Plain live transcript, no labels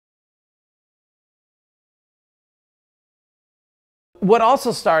what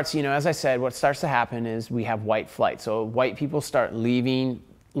also starts, you know, as I said, what starts to happen is we have white flight. So white people start leaving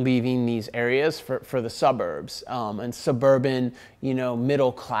these areas for the suburbs, and suburban, you know,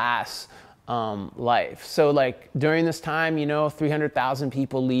 middle class life. So like during this time, you know, 300,000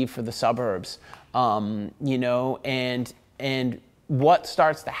 people leave for the suburbs, you know, and what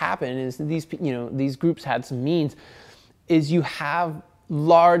starts to happen is these, you know, these groups had some means, is you have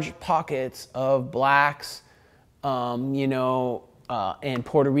large pockets of blacks, you know, and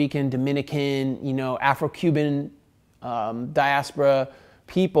Puerto Rican, Dominican, you know, Afro-Cuban diaspora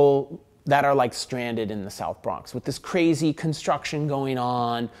people that are like stranded in the South Bronx with this crazy construction going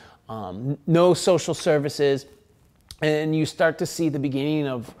on, no social services, and you start to see the beginning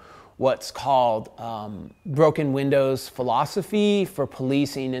of what's called broken windows philosophy for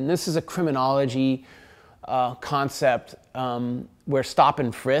policing. And this is a criminology concept where stop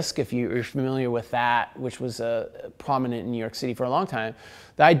and frisk, if you're familiar with that, which was prominent in New York City for a long time.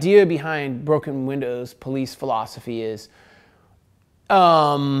 The idea behind broken windows police philosophy is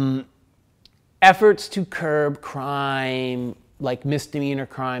efforts to curb crime, like misdemeanor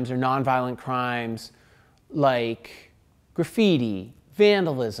crimes or nonviolent crimes, like graffiti,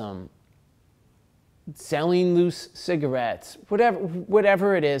 vandalism, selling loose cigarettes,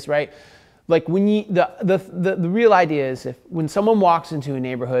 whatever it is, right? Like when you, the real idea is when someone walks into a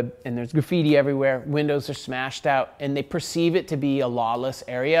neighborhood and there's graffiti everywhere, windows are smashed out, and they perceive it to be a lawless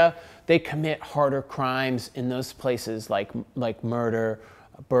area, they commit harder crimes in those places, like murder,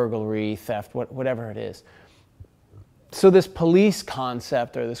 burglary, theft, whatever it is. So this police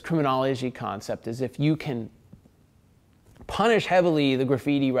concept or this criminology concept is if you can punish heavily the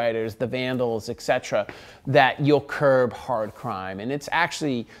graffiti writers, the vandals, etc., that you'll curb hard crime. And it's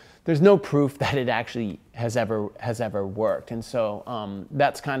actually, there's no proof that it actually has ever worked. And so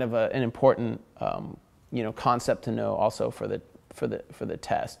that's kind of an important you know, concept to know also for the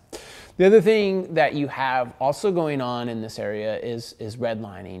test. The other thing that you have also going on in this area is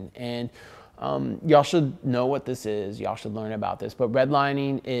redlining. And y'all should know what this is. Y'all should learn about this. But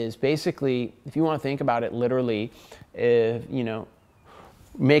redlining is basically, if you want to think about it literally, if, you know,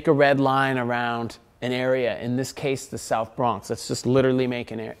 make a red line around an area, in this case, the South Bronx. Let's just literally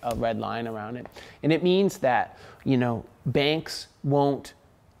make a red line around it. And it means that, you know, banks won't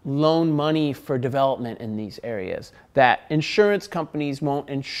loan money for development in these areas, that insurance companies won't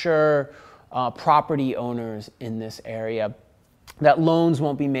insure property owners in this area, that loans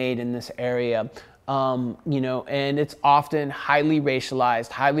won't be made in this area, you know, and it's often highly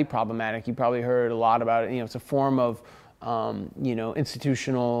racialized, highly problematic. You probably heard a lot about it. You know, it's a form of, you know,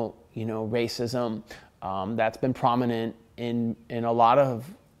 institutional, you know, racism that's been prominent in a lot of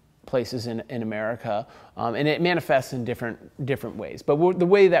places in America, and it manifests in different ways. But the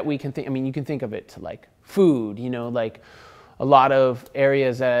way that we can think, I mean, you can think of it to like food, you know, like a lot of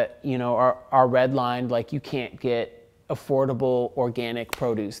areas that, you know, are redlined, like you can't get affordable organic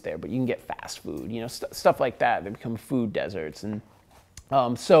produce there, but you can get fast food, you know, stuff like that. They become food deserts. And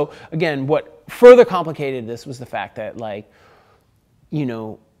so again, what further complicated this was the fact that, like, you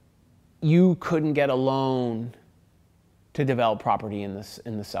know, you couldn't get a loan to develop property in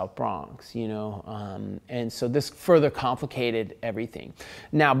the South Bronx, you know, and so this further complicated everything.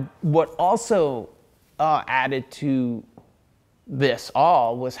 Now, what also added to this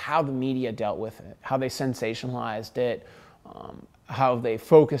all was how the media dealt with it, how they sensationalized it, how they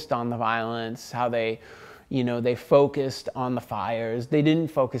focused on the violence, how they, you know, they focused on the fires. They didn't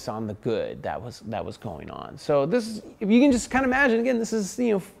focus on the good that was going on. So this is, if you can just kind of imagine, again, this is,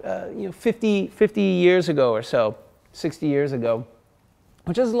 you know, 50 years ago or so, 60 years ago,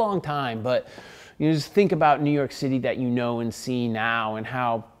 which is a long time, but you just think about New York City that you know and see now, and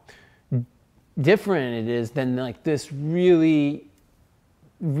how different it is than like this really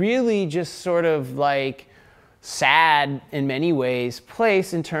just sort of like sad in many ways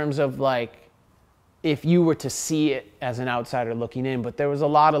place in terms of like if you were to see it as an outsider looking in. But there was a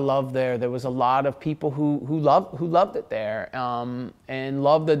lot of love there. There was a lot of people who loved it there, and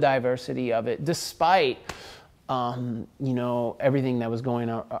loved the diversity of it, despite you know, everything that was going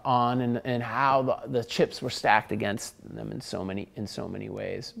on, and how the chips were stacked against them in so many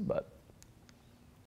ways. But